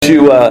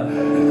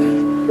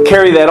you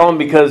carry that on,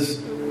 because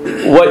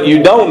what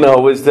you don't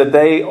know is that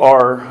they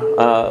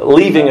are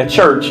leaving a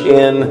church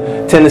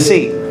in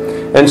Tennessee.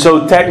 And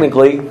so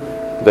technically,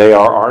 they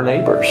are our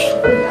neighbors.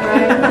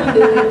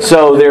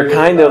 So they're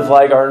kind of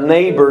like our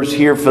neighbors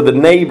here for the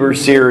Neighbor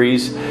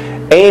series.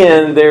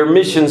 And they're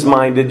missions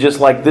minded,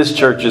 just like this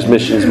church is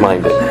missions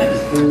minded.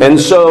 And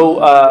so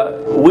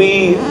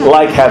we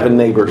like having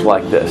neighbors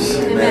like this.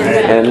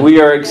 And we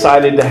are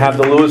excited to have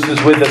the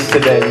Lewises with us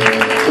today.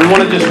 We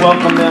want to just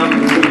welcome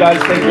them. You guys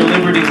take your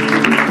liberty.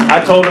 I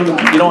told them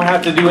you don't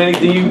have to do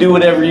anything. You do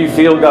whatever you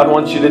feel God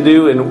wants you to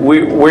do. And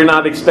we're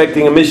not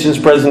expecting a missions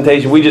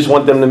presentation. We just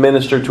want them to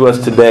minister to us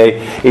today.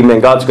 Amen.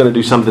 God's going to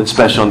do something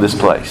special in this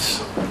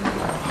place.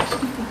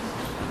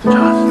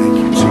 Thank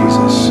you,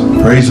 Jesus.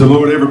 Praise the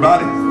Lord,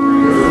 everybody.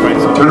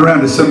 Turn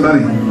around to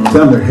somebody.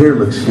 Tell them their hair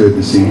looks good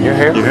this evening. Your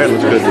hair looks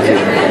good this evening.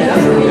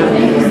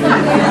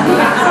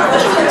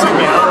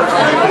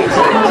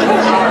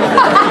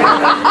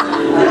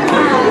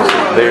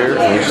 There,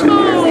 you sit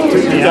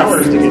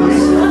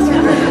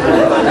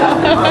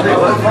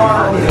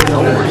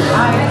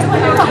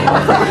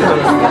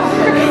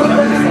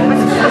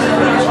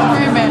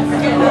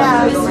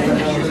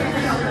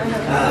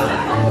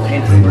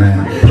Amen.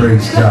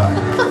 Praise God.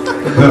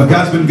 Well, if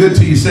God's been good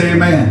to you, say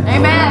amen.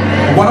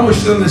 Amen. While we're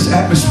still in this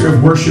atmosphere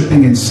of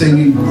worshiping and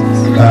singing,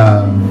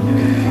 I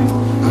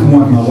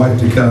want my wife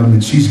to come,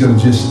 and she's going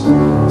to just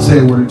say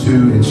a word or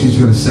two, and she's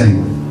going to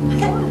sing.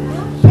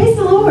 Praise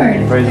the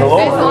Lord. Praise the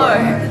Lord.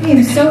 I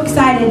am so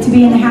excited to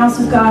be in the house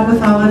of God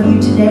with all of you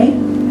today.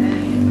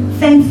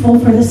 Thankful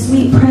for the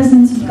sweet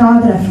presence of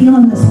God that I feel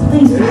in this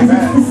place, because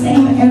it's the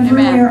same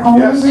everywhere,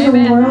 all over the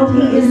world.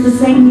 He is the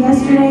same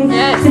yesterday,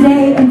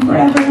 today, and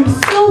forever. I'm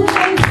so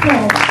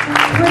thankful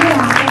for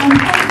that. And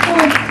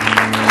I'm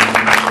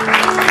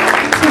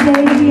thankful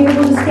today to be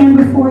able to stand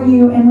before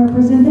you and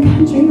represent the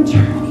country of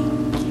Germany.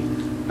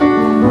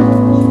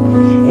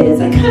 It is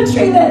a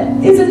country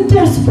that is in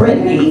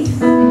desperate need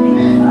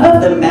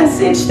of the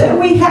message that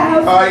we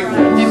have.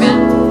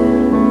 Amen.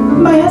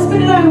 My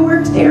husband and I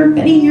worked there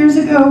many years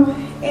ago,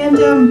 and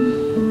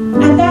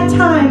at that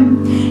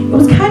time it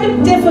was kind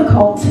of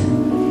difficult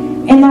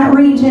in that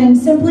region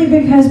simply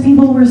because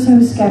people were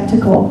so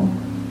skeptical.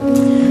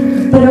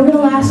 But over the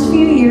last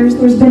few years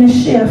there's been a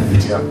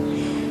shift,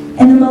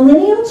 and the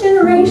millennial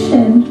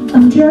generation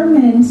of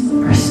Germans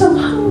are so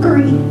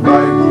hungry.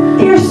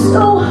 They're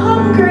so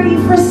hungry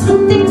for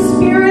something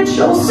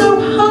spiritual, so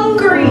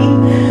hungry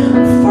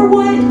for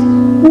what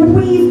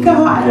we've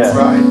got.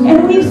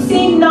 And we've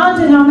seen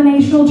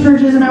non-denominational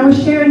churches, and I was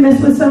sharing this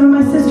with some of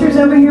my sisters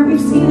over here. We've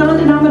seen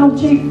denominational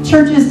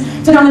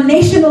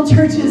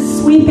churches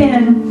sweep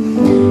in.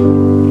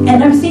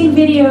 And I've seen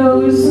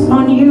videos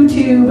on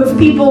YouTube of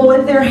people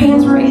with their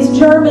hands raised,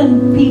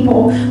 German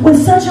people, with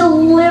such a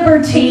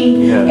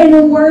liberty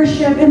in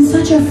worship and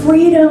such a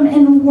freedom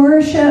in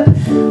worship,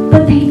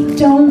 but they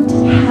don't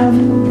have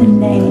the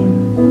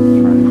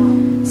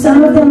name.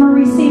 Some of them are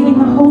receiving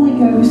the Holy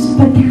Ghost,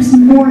 but there's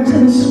more to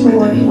the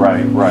story.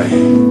 Right.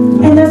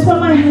 And that's what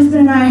my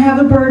husband and I have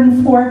a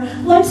burden for.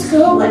 Let's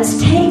go. Let's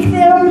take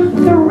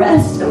them the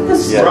rest of the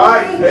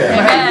story.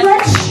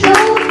 Let's show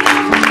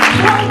them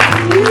how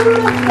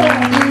beautiful,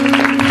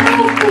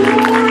 how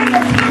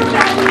glorious,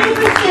 how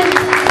magnificent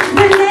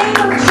the name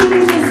of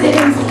Jesus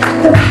is.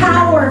 The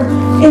power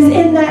is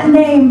in that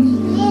name.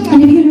 And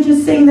if you could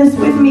just sing this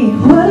with me.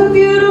 What a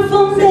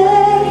beautiful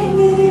name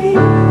it is.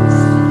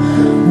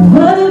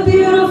 What a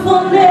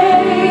beautiful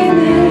name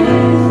it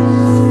is.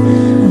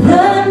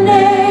 The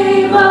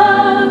name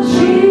of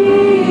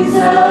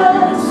Jesus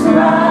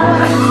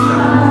Christ.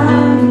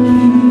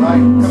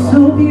 So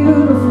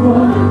beautiful.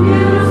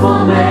 Beautiful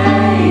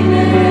name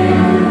it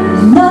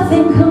is.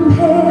 Nothing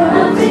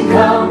compares to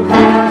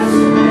this.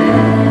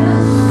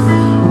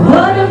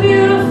 What a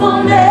beautiful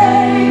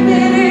name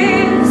it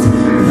is.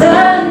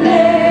 The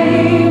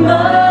name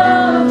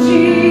of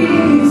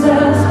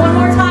Jesus. One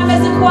more time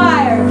as a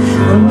choir.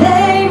 The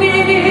name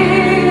it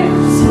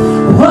is.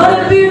 What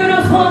a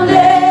beautiful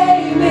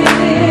name it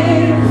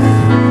is.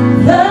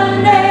 The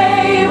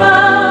name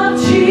of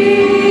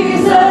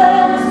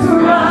Jesus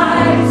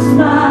Christ,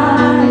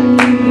 my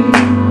King.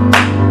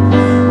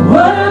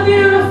 What a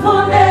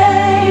beautiful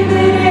name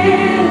it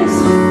is.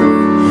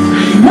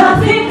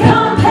 Nothing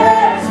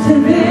compares to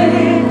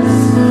this.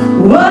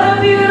 What a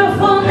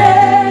beautiful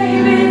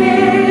name it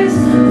is.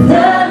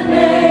 The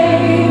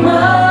name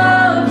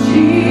of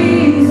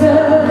Jesus.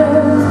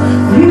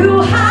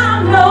 You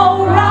have no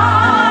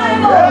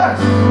rival.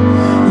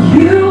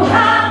 You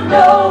have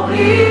no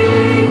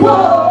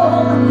equal.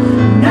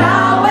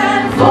 Now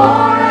and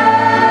forever,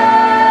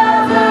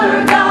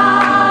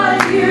 God,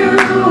 you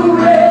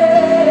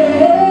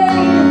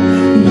reign.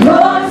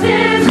 Yours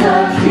is the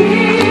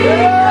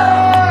kingdom.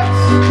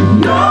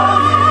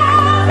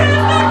 Yours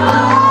is the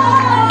glory.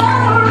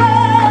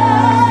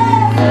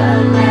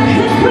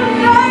 It's the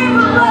name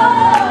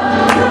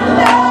above the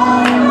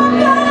name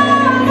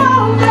above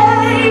all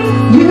names.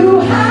 You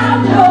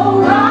have no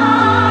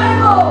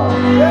rival.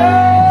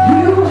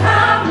 You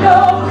have no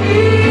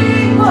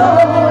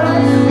equal.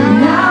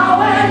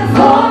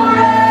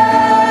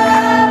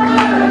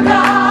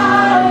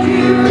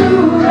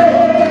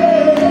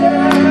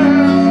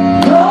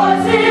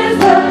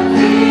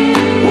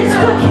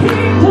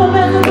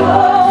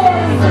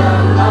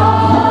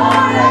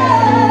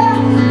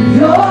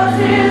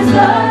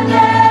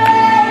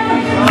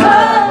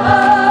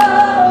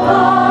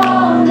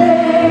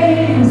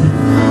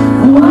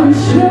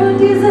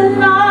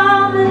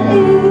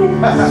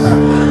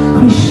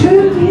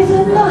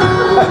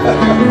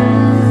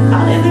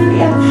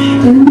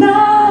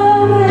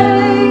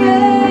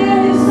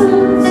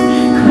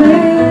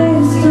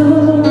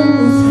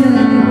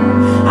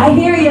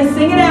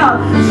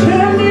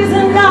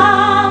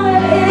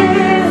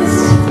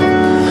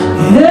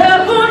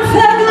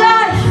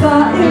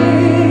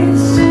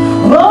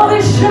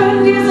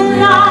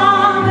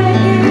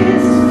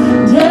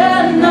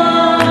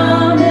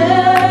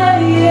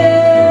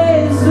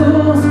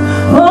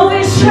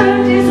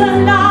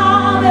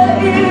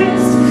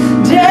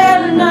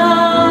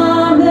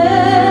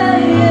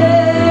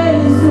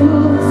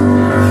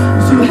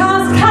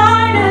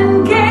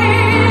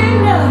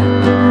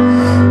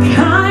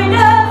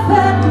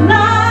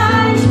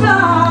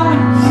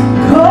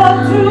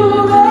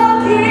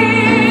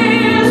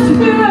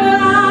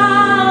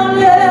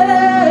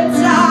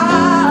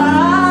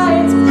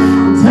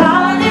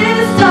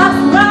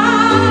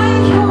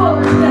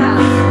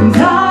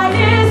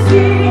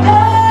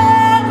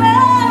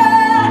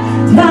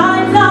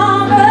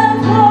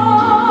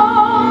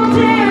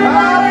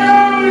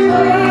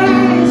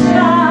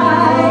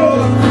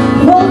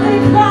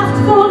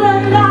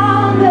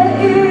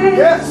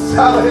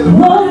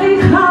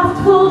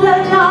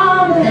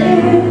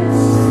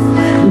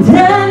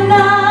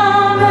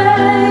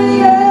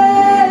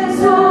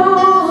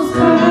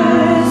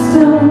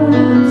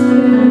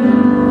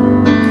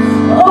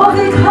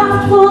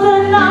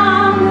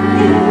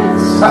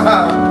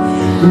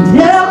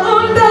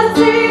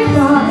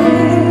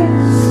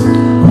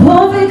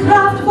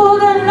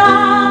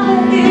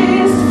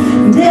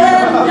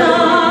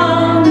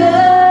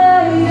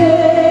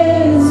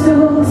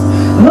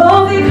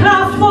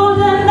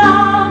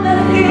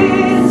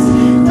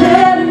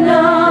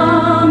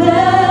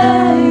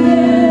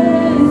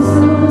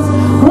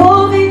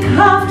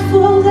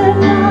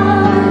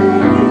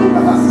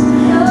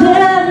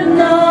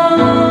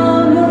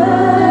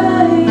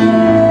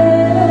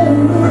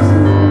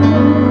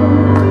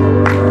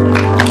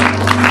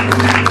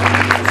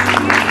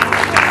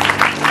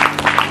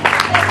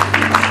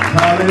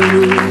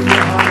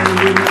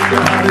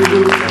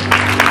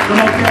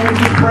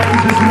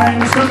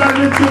 name. Somebody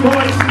lift your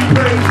voice and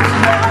praise His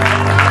name.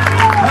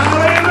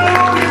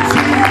 Hallelujah,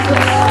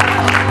 Jesus.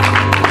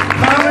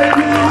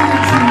 Hallelujah,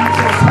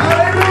 Jesus.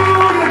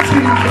 Hallelujah,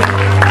 Jesus.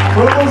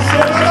 Oh,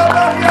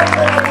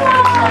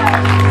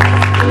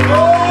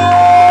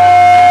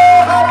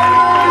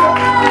 hallelujah.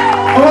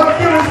 Oh, I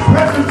feel His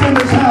presence in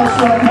this house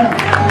right now.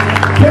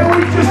 Can we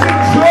just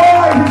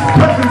enjoy His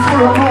presence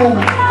for a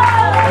moment?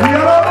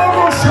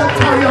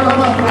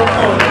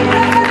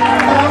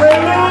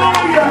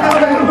 Hallelujah,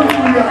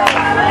 hallelujah.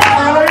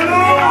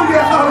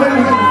 Hallelujah,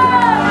 hallelujah.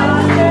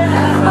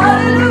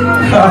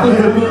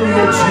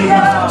 Hallelujah,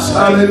 Jesus.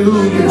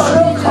 Hallelujah,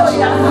 Jesus.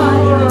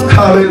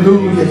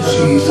 Hallelujah,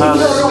 Jesus.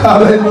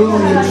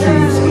 Hallelujah,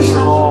 Jesus.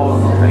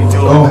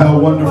 Oh, how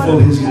wonderful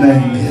His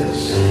name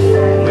is.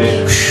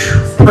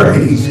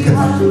 Praise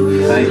God.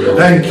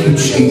 Thank you,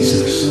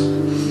 Jesus.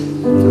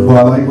 Well,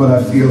 I like what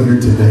I feel here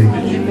today.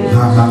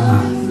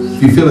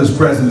 If you feel His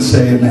presence,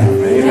 say amen.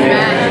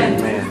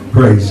 Amen.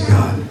 Praise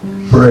God.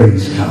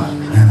 Praise God.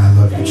 Man, I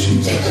love you,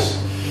 Jesus.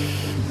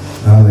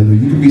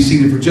 Hallelujah. You can be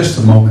seated for just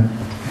a moment.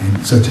 And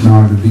it's such an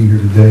honor to be here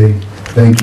today. Thank you.